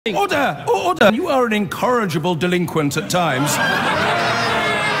Order! Order! You are an incorrigible delinquent at times.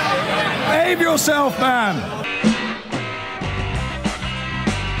 Behave yourself, man!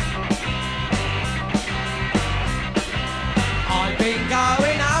 I've been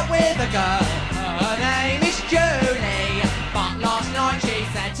going out with a girl, her name is Julie, but last night she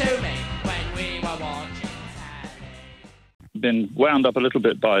said to me when we were watching telly. Been wound up a little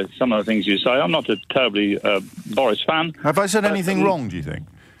bit by some of the things you say. I'm not a terribly Boris fan. Have I said anything wrong, do you think?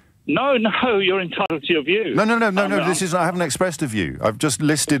 No, you're entitled to your view. No, I haven't expressed a view. I've just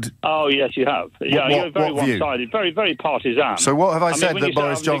listed... Oh, yes, you have. Yeah, you're very one-sided, very, very partisan. So what have I said that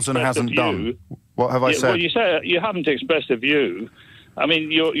Boris Johnson hasn't done? What have I said? Well, you say you haven't expressed a view. I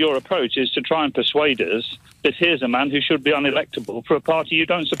mean, your approach is to try and persuade us that here's a man who should be unelectable for a party you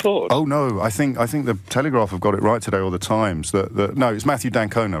don't support. Oh, no, I think the Telegraph have got it right today, or the Times. No, it's Matthew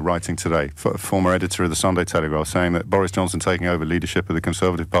Dancona writing today, former editor of the Sunday Telegraph, saying that Boris Johnson taking over leadership of the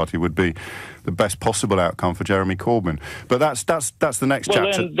Conservative Party would be the best possible outcome for Jeremy Corbyn. But that's the next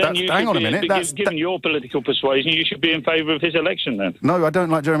chapter. Hang on a minute. Given your political persuasion, you should be in favour of his election, then. No, I don't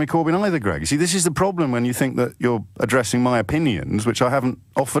like Jeremy Corbyn either, Greg. You see, this is the problem when you think that you're addressing my opinions, which I haven't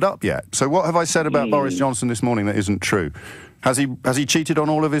offered up yet. So what have I said about Boris Johnson this morning that isn't true? Has he cheated on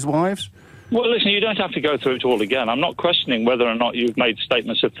all of his wives? Well, listen, you don't have to go through it all again. I'm not questioning whether or not you've made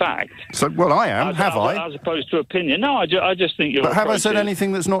statements of fact. So, well, I am. Have I? As opposed to opinion. No, I just think you're... But have I said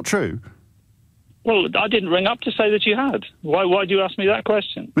anything that's not true? Well, I didn't ring up to say that you had. Why do you ask me that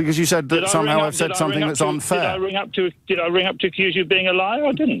question? Because you said that somehow I've said something that's unfair. Did I ring up to accuse you of being a liar?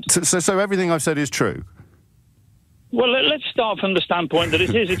 I didn't. So everything I've said is true? Well, let's start from the standpoint that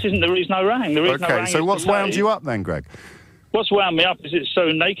it is. It isn't the reason I rang. The reason I rang so what's wound you up then, Greg? What's wound me up is it's so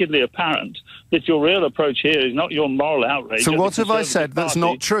nakedly apparent that your real approach here is not your moral outrage. So what have I said that's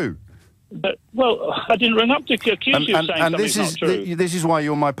not true? But, well, I didn't ring up to accuse you of saying something's not true. This is why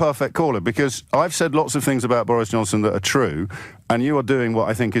you're my perfect caller, because I've said lots of things about Boris Johnson that are true, and you are doing what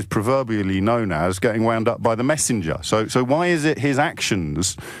I think is proverbially known as getting wound up by the messenger. So why is it his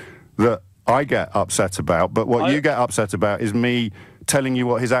actions that I get upset about, but what you get upset about is me telling you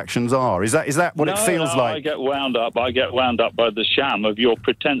what his actions are? Is that what it feels like? I get wound up by the sham of your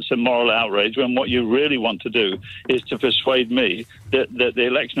pretense of moral outrage, when what you really want to do is to persuade me that the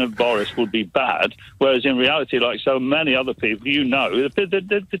election of Boris would be bad, whereas in reality, like so many other people,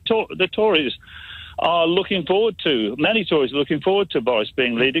 the Tories are looking forward to, many Tories are looking forward to Boris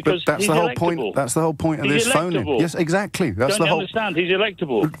being leader, because that's he's the whole electable. point. That's the whole point of this phone-in. Yes, exactly. That's Don't you understand? He's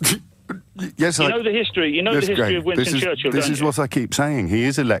electable. Yes, you know the history. You know the history of Winston Churchill. This is what I keep saying. He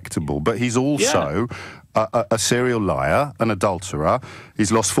is electable, but he's also a serial liar, an adulterer.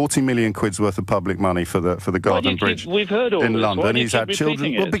 He's lost 40 million quid's worth of public money for the Garden Bridge we've heard all in this. London. He's had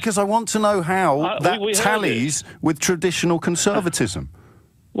children. Well, because I want to know how that tallies with traditional conservatism.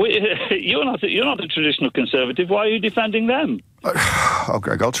 You're not a traditional conservative. Why are you defending them? Oh,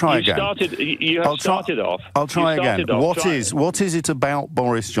 Greg, I'll try again. I'll try again. What is it about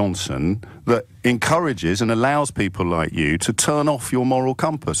Boris Johnson that encourages and allows people like you to turn off your moral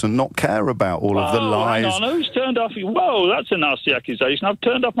compass and not care about all of the lies? Hang on, who's turned off? Whoa, that's a nasty accusation. I've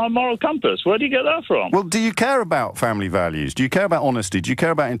turned off my moral compass. Where do you get that from? Well, do you care about family values? Do you care about honesty? Do you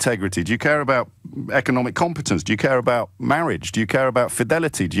care about integrity? Do you care about economic competence? Do you care about marriage? Do you care about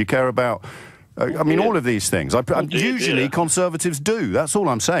fidelity? Do you care about... I mean, all of these things. Usually, conservatives do. That's all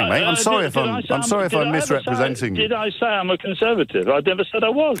I'm saying, mate. I'm sorry if I'm misrepresenting you. Did I say I'm a conservative? I never said I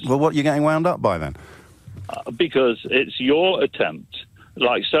was. Well, what are you getting wound up by then? Because it's your attempt,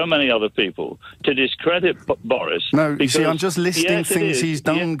 like so many other people, to discredit Boris. No, you see, I'm just listing things he's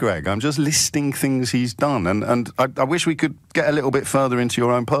done, Greg. I'm just listing things he's done. And I wish we could get a little bit further into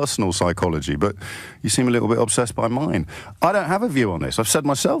your own personal psychology, but you seem a little bit obsessed by mine. I don't have a view on this. I've said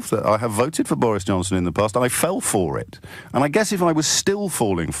myself that I have voted for Boris Johnson in the past. I fell for it. And I guess if I was still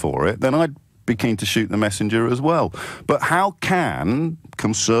falling for it, then I'd be keen to shoot the messenger as well. But how can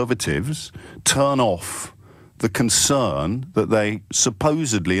conservatives turn off the concern that they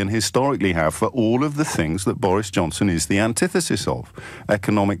supposedly and historically have for all of the things that Boris Johnson is the antithesis of?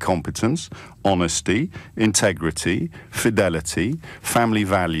 Economic competence, honesty, integrity, fidelity, family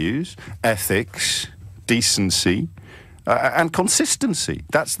values, ethics, decency, and consistency.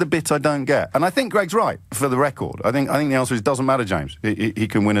 That's the bit I don't get. And I think Greg's right, for the record. I think the answer is, doesn't matter, James. He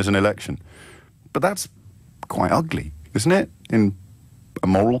can win as an election. But that's quite ugly, isn't it, in a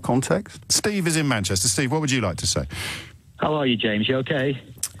moral context? Steve is in Manchester. Steve, what would you like to say? How are you, James? You okay?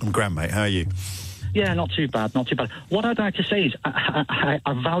 I'm grand, mate. How are you? Yeah, not too bad, not too bad. What I'd like to say is I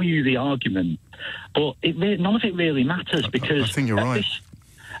value the argument, but none of it really matters, because... I think you're right.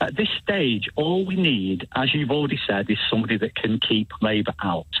 At this stage, all we need, as you've already said, is somebody that can keep Labour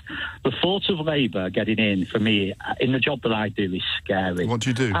out. The thought of Labour getting in, for me, in the job that I do, is scary. What do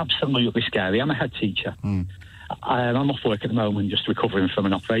you do? Absolutely scary. I'm a head teacher. I'm off work at the moment, just recovering from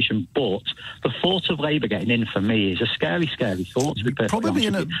an operation. But the thought of Labour getting in, for me, is a scary, scary thought, to be perfectly Probably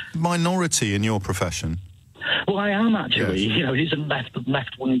in honest a minority in your profession. Well, I am actually. Yes. You know, he's a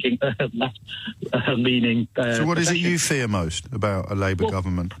left-leaning. Leaning. So, what is it profession. you fear most about a Labour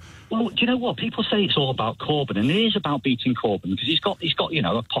government? Well, do you know what? People say it's all about Corbyn, and it is about beating Corbyn because he's got you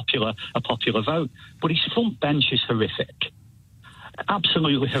know a popular vote, but his front bench is horrific.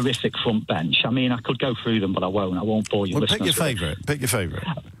 Absolutely horrific front bench. I mean, I could go through them, but I won't. I won't bore you. Well, pick your listeners with it. favourite. Pick your favourite.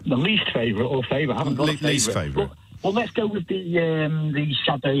 The least favourite or favourite? I haven't got a favourite. Least favourite. Well, let's go with the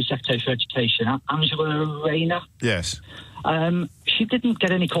Shadow Secretary for Education, Angela Rayner. Yes. She didn't get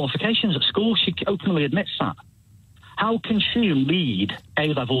any qualifications at school. She openly admits that. How can she lead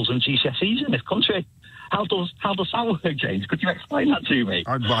A-levels and GCSEs in this country? How does that work, James? Could you explain that to me?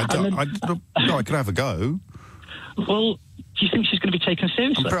 I could have a go. Well, do you think she's going to be taken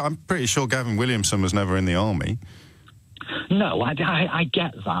seriously? I'm pretty sure Gavin Williamson was never in the army. No, I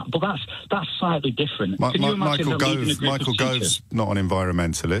get that, but that's slightly different. Can you imagine Michael her leading a group Gove's of teachers? not an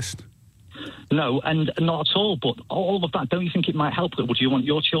environmentalist. No, and not at all. But all of that, don't you think it might help? Would you want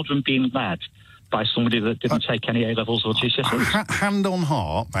your children being led by somebody that didn't take any A-levels or GCSEs? Hand on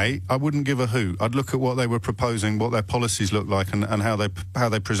heart, mate, I wouldn't give a hoot. I'd look at what they were proposing, what their policies looked like, and how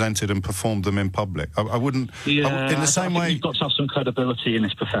they presented and performed them in public. I wouldn't. Yeah, in the same way, you've got to have some credibility in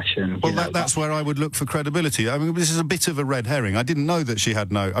this profession. Well, that's where I would look for credibility. I mean, this is a bit of a red herring. I didn't know that she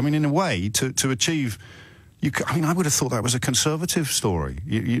had no. I mean, in a way, to achieve. I would have thought that was a Conservative story.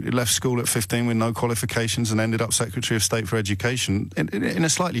 You left school at 15 with no qualifications and ended up Secretary of State for Education in a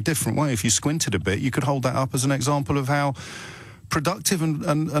slightly different way. If you squinted a bit, you could hold that up as an example of how productive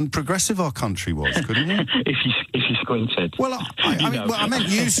and progressive our country was, couldn't you? if you squinted. Well, I meant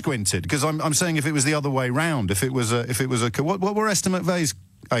you squinted because I'm saying if it was the other way round, if it was a what were Estimate V's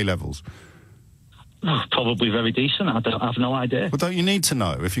A-levels? Oh, probably very decent. I have no idea. Well, don't you need to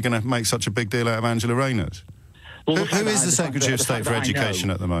know if you're going to make such a big deal out of Angela Rayner's? Well, who is the Secretary of State for Education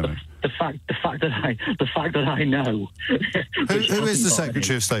at the moment? The fact that I know. Who is the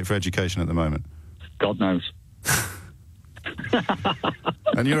Secretary of State for Education at the moment? God knows.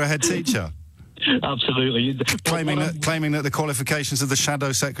 And you're a head teacher? Absolutely. Claiming that the qualifications of the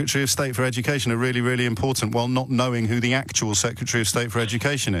Shadow Secretary of State for Education are really, really important while not knowing who the actual Secretary of State for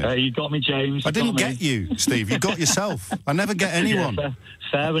Education is. You got me, James. I didn't get you, Steve. You got yourself. I never get anyone. Yeah,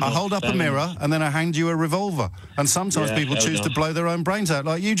 fair enough. I hold up a mirror and then I hand you a revolver. And sometimes people choose to blow their own brains out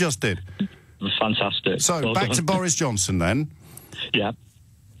like you just did. Fantastic. So, well back done. to Boris Johnson then. Yeah.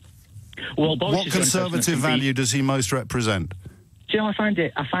 Well, what Conservative value does he most represent? Do you know, I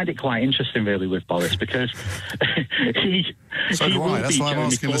find it quite interesting, really, with Boris, because So do I. That's why I'm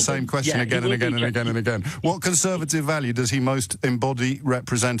asking the same question again and again and again and again. What Conservative value does he most embody,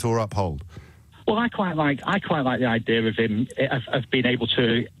 represent, or uphold? Well, I quite like the idea of him of being able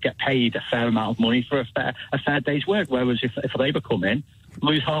to get paid a fair amount of money for a fair day's work. Whereas if Labour come in,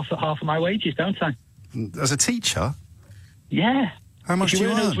 lose half of my wages, don't I? As a teacher? Yeah. How much do you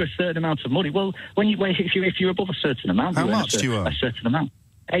earn? Over a certain amount of money. Well, if you're above a certain amount, how much do you earn? A certain amount.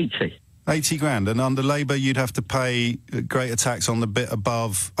 80. 80 grand, and under Labour you'd have to pay greater tax on the bit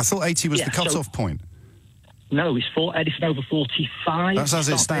above. I thought 80 was the cut-off point. No, it's anything over 45. That's as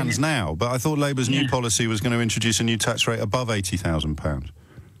it stands now, but I thought Labour's new policy was going to introduce a new tax rate above £80,000.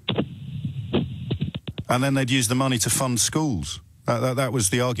 And then they'd use the money to fund schools. That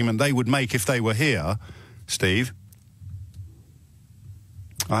was the argument they would make if they were here, Steve.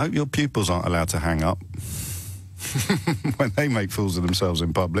 I hope your pupils aren't allowed to hang up when they make fools of themselves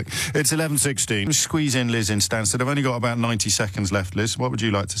in public. It's 11:16. Squeeze in Liz in Stansted. I've only got about 90 seconds left, Liz. What would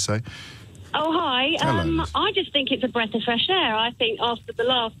you like to say? Oh, hi. Hello. I just think it's a breath of fresh air. I think after the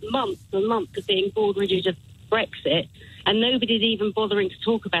last month of being bored rigid of Brexit, and nobody's even bothering to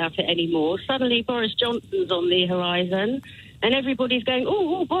talk about it anymore, suddenly Boris Johnson's on the horizon, and everybody's going,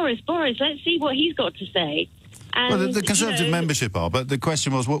 oh, Boris, let's see what he's got to say. And, well, the Conservative membership are, but the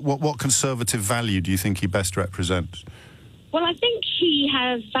question was, what Conservative value do you think he best represents? Well, I think he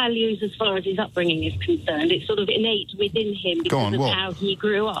has values as far as his upbringing is concerned. It's sort of innate within him because of how he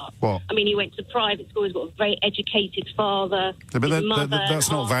grew up. What? I mean, he went to private school, he's got a very educated father. But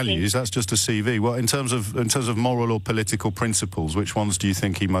that's not values, that's just a CV. Well, in terms of moral or political principles, which ones do you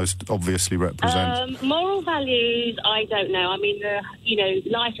think he most obviously represents? Moral values, I don't know. I mean,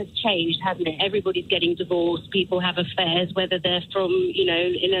 life has changed, hasn't it? Everybody's getting divorced, people have affairs, whether they're from,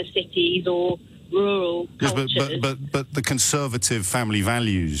 inner cities or rural Yes, cultures. but the conservative family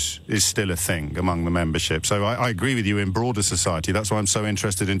values is still a thing among the membership. So I agree with you in broader society. That's why I'm so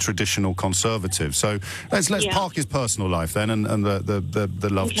interested in traditional conservatives. So let's park his personal life then, and the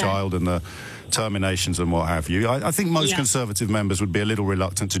love child and the terminations and what have you. I think most Conservative members would be a little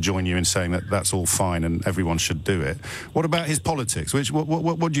reluctant to join you in saying that that's all fine and everyone should do it. What about his politics?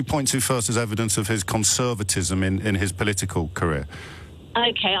 What do you point to first as evidence of his conservatism in his political career?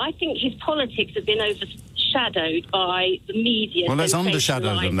 Okay, I think his politics have been overshadowed by the media. Well, let's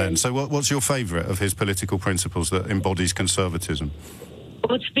undershadow them then. sensationalising. So what's your favourite of his political principles that embodies conservatism?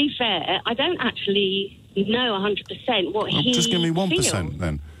 Well, to be fair, I don't actually know 100% what he Just give me 1% feels.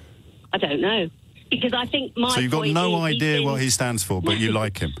 then. I don't know. Because I think my So you've got point no is he's idea been- what he stands for, but you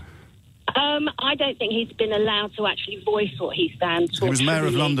like him. I don't think he's been allowed to actually voice what he stands for. He was mayor of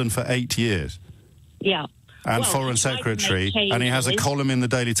truly. London for 8 years. Yeah. And Well, Foreign he tried to make Secretary, and he has a changes. column in the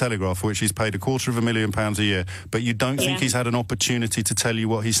Daily Telegraph for which he's paid £250,000 a year, but you don't think Yeah. he's had an opportunity to tell you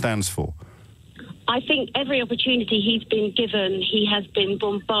what he stands for? I think every opportunity he's been given, he has been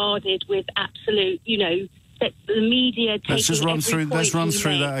bombarded with absolute, that the media taking Let's just run every through. point he makes.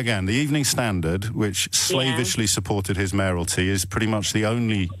 That again. The Evening Standard, which slavishly supported his mayoralty, is pretty much the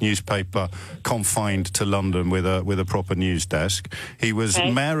only newspaper confined to London with a proper news desk. He was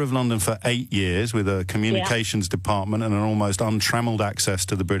mayor of London for 8 years with a communications department and an almost untrammelled access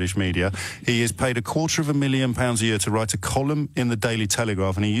to the British media. He is paid £250,000 a year to write a column in the Daily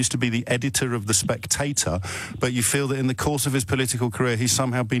Telegraph, and he used to be the editor of the Spectator. But you feel that in the course of his political career, he's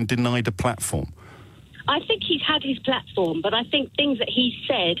somehow been denied a platform. I think he's had his platform, but I think things that he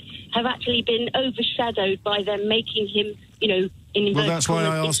said have actually been overshadowed by them making him, in Well, that's why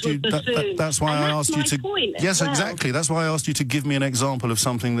I asked you. That's why I asked you to. Yes, exactly. That's why I asked you to give me an example of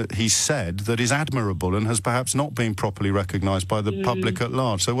something that he said that is admirable and has perhaps not been properly recognised by the public at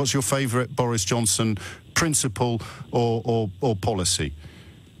large. So, what's your favourite Boris Johnson principle or policy?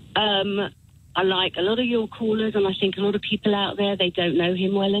 I like a lot of your callers, and I think a lot of people out there, they don't know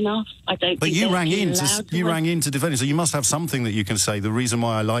him well enough. I don't. But think you they're rang in. allowed You rang in to defend him, so you must have something that you can say. The reason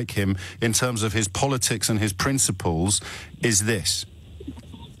why I like him, in terms of his politics and his principles, is this.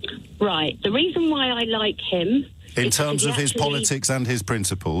 Right. The reason why I like him, In is terms he of his actually- politics and his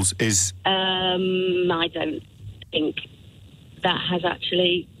principles, is. I don't think that has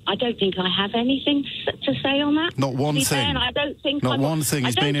actually. I don't think I have anything to say on that. Not one To be fair, thing. and I don't think. Not I'm, one thing. I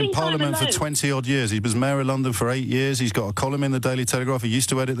He's don't been in think I'm Parliament for alone. 20-odd years. He was mayor of London for 8 years. He's got a column in the Daily Telegraph. He used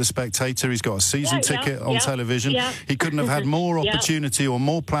to edit The Spectator. He's got a season ticket on television. Yeah. He couldn't have had more Yeah. opportunity or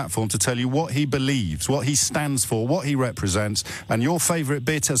more platform to tell you what he believes, what he stands for, what he represents. And your favourite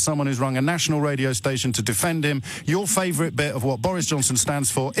bit, as someone who's rung a national radio station to defend him, your favourite bit of what Boris Johnson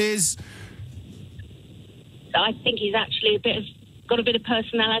stands for is... I think he's actually got a bit of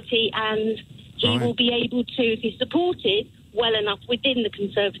personality, and he will be able to, if he's supported well enough within the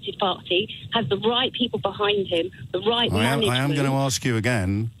Conservative Party, has the right people behind him, the right management. I am going to ask you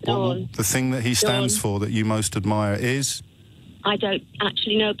again, the thing that he stands for that you most admire is... I don't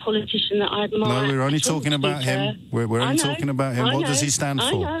actually know a politician that I admire. No, we're only talking about him. We're only talking about him. What does he stand for?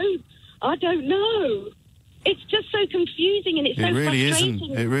 I know. I don't know. It's just so confusing, and it's so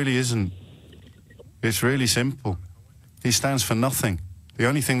frustrating. It really isn't. It's really simple. He stands for nothing. The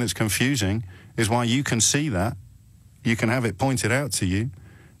only thing that's confusing is why you can see that, you can have it pointed out to you,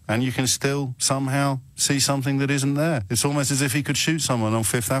 and you can still somehow see something that isn't there. It's almost as if he could shoot someone on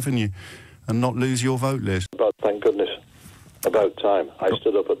Fifth Avenue and not lose your vote list. But thank goodness. About time. I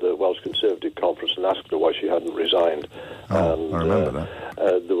stood up at the Welsh Conservative Conference and asked her why she hadn't resigned. Oh, and, I remember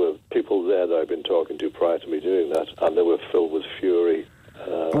that. There were people there that I'd been talking to prior to me doing that, and they were filled with fury.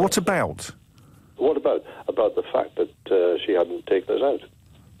 What about? What about? About the fact that she hadn't taken us out.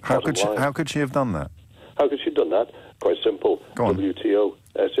 How could she have done that? How could she have done that? Quite simple. Go on. WTO.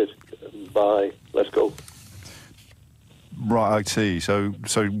 That's it. Bye. Let's go. Right, I see. So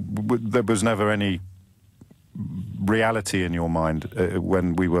there was never any reality in your mind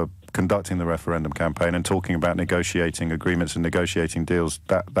when we were conducting the referendum campaign and talking about negotiating agreements and negotiating deals.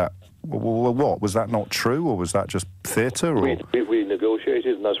 What was that not true, or was that just theatre? We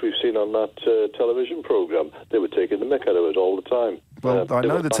negotiated, and as we've seen on that television programme, they were taking the mick out of it all the time. Well, I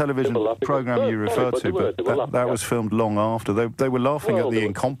know the television programme you refer to, but that was filmed long after. They were laughing at the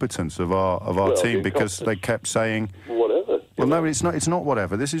incompetence of our team because they kept saying whatever. Well, no, it's not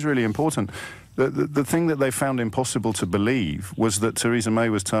whatever. This is really important. The thing that they found impossible to believe was that Theresa May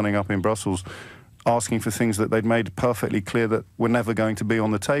was turning up in Brussels asking for things that they'd made perfectly clear that were never going to be on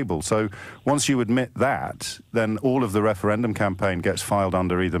the table. So once you admit that, then all of the referendum campaign gets filed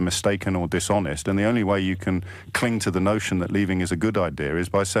under either mistaken or dishonest, and the only way you can cling to the notion that leaving is a good idea is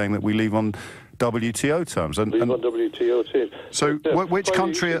by saying that we leave on WTO terms. We want WTO terms. So, which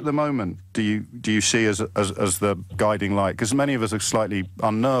country at the moment do you see as the guiding light? Because many of us are slightly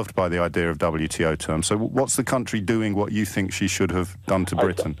unnerved by the idea of WTO terms. So, what's the country doing what you think she should have done to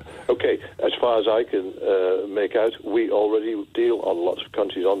Britain? Okay, as far as I can make out, we already deal on lots of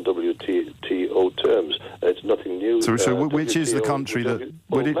countries on WTO terms. It's nothing new. So which is the country that...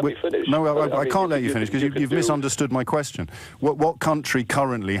 let me finish. No, I can't let you finish because you've misunderstood my question. What country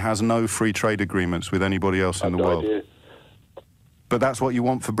currently has no free trade agreements with anybody else in the world? Idea. But that's what you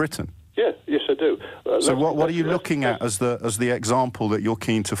want for Britain? Yeah, yes, I do. So what are you looking at as the example that you're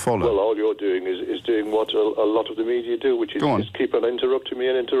keen to follow? Well, all you're doing is doing what a lot of the media do, which is keep on interrupting me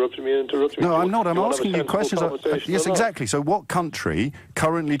and interrupting me and interrupting me. No, I'm not. I'm asking you questions. Yes, exactly. So what country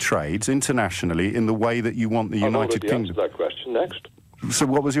currently trades internationally in the way that you want the United Kingdom? I've already answered that question. Next. So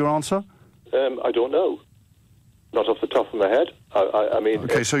what was your answer? I don't know. Not off the top of my head. I mean...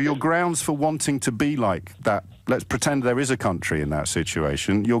 Okay, so your grounds for wanting to be like that, let's pretend there is a country in that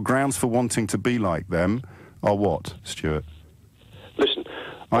situation, your grounds for wanting to be like them are what, Stuart? Listen,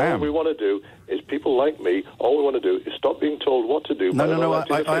 all we want to do is people like me, all we want to do is stop being told what to do. No,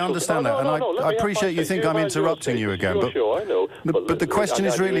 I understand that, and I appreciate you think I'm interrupting you again. But I know. But the question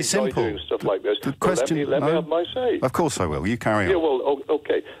is really simple. Stuff like this. The question... Let me have my say. Of course I will. You carry on. Yeah, well,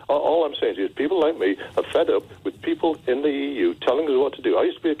 okay. All I'm saying is people like me are fed up with people in the EU telling us what to do. I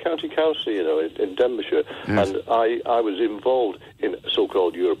used to be a county councillor, you know, in Denbighshire, and I was involved in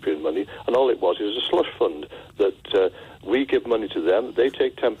so-called European money, and all it was is a slush fund that... we give money to them, they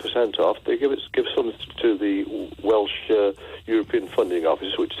take 10% off, they give some to the Welsh European Funding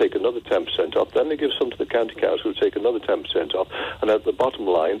Office, which take another 10% off, then they give some to the County Council, which take another 10% off, and at the bottom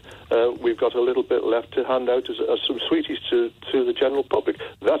line, we've got a little bit left to hand out as some sweeties to the general public.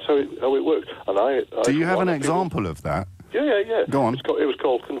 That's how it works. And do you have an example of that? Yeah. Go on. It was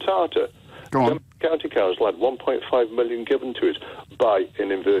called Cantata. Go on. County Council had 1.5 million given to it by,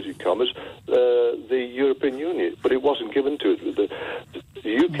 in inverted commas, the European Union, but it wasn't given to it.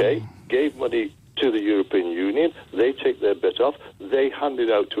 The UK gave money to the European Union. They take their bit off. They hand it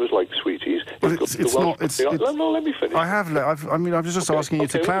out to us like sweeties. Well, it's not. No, let me finish. I was just asking you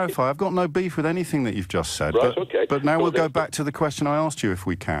to clarify. I've got no beef with anything that you've just said. Right, but now we'll go back to the question I asked you, if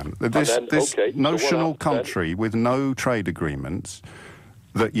we can. This notional country with no trade agreements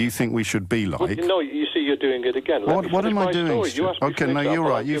that you think we should be like... Well, no, you see, you're doing it again. What am I doing? Okay, no, you're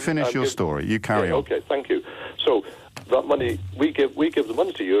right. You finish your story. You carry on. Okay, thank you. So, that money, we give the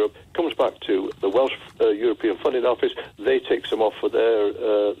money to Europe, comes back to the Welsh European Funding Office, they take some off for their...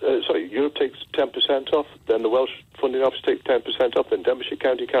 Europe takes 10% off, then the Welsh Funding Office takes 10% off, then Denbighshire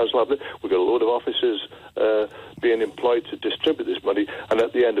County Council have it. We've got a load of officers being employed to distribute this money, and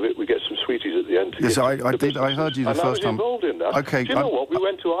at the end of it, we get some sweeties at the end. Yes, I heard you the first time. I was involved in that. Okay, do you know what? We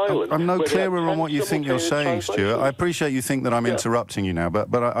went to Ireland. I'm no clearer on what you think you're saying, Stuart. I appreciate you think that I'm interrupting you now,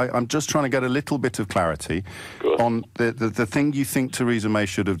 but I'm just trying to get a little bit of clarity on the thing you think Theresa May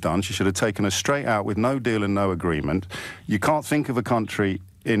should have done. She should have taken us straight out with no deal and no agreement. You can't think of a country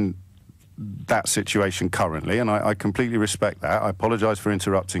in that situation currently, and I completely respect that. I apologise for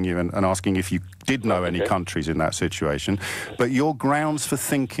interrupting you and asking if you did know any countries in that situation. But your grounds for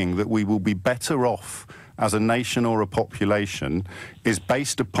thinking that we will be better off as a nation or a population is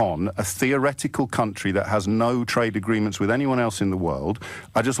based upon a theoretical country that has no trade agreements with anyone else in the world.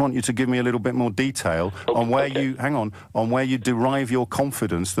 I just want you to give me a little bit more detail on where you derive your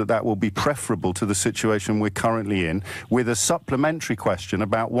confidence that that will be preferable to the situation we're currently in, with a supplementary question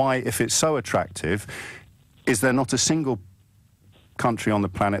about why, if it's so attractive, is there not a single country on the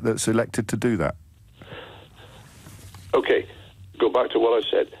planet that's elected to do that? Okay. Go back to what I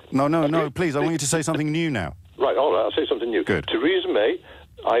said. No, please, I want you to say something new now. Right, all right, I'll say something new. Good. Theresa May,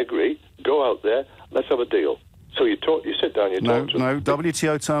 I agree, go out there, let's have a deal. So you sit down, you talk to... No,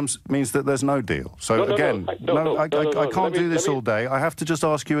 WTO terms means that there's no deal. So I can't do this all day. I have to just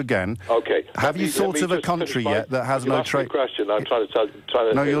ask you again. Okay. Have you thought of a country yet that has no trade... question. I'm trying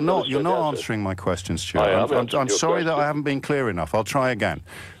to... No, you're not. You're not answering my question, Stuart. I'm sorry that I haven't been clear enough. I'll try again.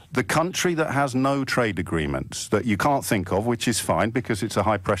 The country that has no trade agreements that you can't think of, which is fine because it's a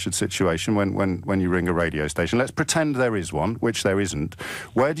high-pressured situation when you ring a radio station. Let's pretend there is one, which there isn't.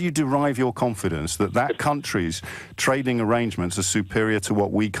 Where do you derive your confidence that that country's trading arrangements are superior to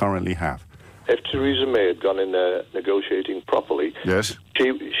what we currently have? If Theresa May had gone in there negotiating properly, yes,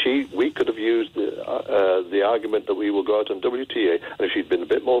 we could have used. the argument that we will go out on WTA, and if she'd been a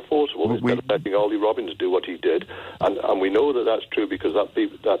bit more forceful, instead of letting Ollie Robbins do what he did, and we know that that's true because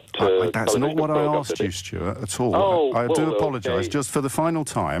that's not what I asked you, Stuart, at all. Oh, I do apologise. Just for the final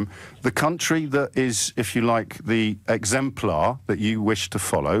time, the country that is, if you like, the exemplar that you wish to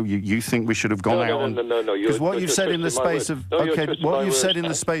follow, you think we should have gone out on... No. Because what you've said in the space of... what you've said in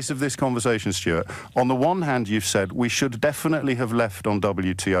the space of this conversation, Stuart, on the one hand, you've said we should definitely have left on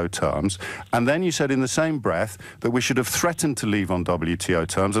WTO terms, and then you said in the same breath that we should have threatened to leave on WTO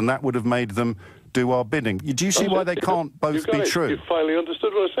terms, and that would have made them do our bidding. Do you see why they can't both be true? You finally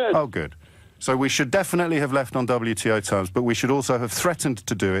understood what I said. Oh, good. So we should definitely have left on WTO terms, but we should also have threatened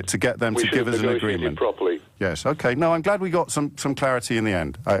to do it to get them to give us an agreement. Properly. Yes, OK. No, I'm glad we got some clarity in the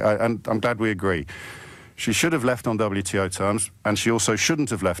end, and I'm glad we agree. She should have left on WTO terms, and she also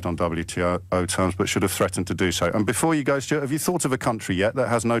shouldn't have left on WTO terms, but should have threatened to do so. And before you go, Stuart, have you thought of a country yet that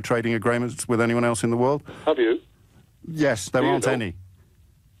has no trading agreements with anyone else in the world? Have you? Yes, there aren't any.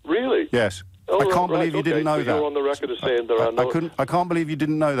 Really? Yes. Oh, I can't believe you didn't know so that. You're on the record as saying there are no... I can't believe you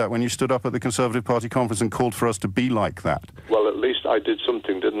didn't know that when you stood up at the Conservative Party conference and called for us to be like that. Well, at least I did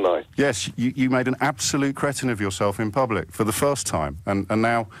something, didn't I? Yes, you made an absolute cretin of yourself in public for the first time. And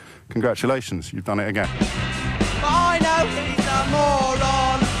now, congratulations, you've done it again.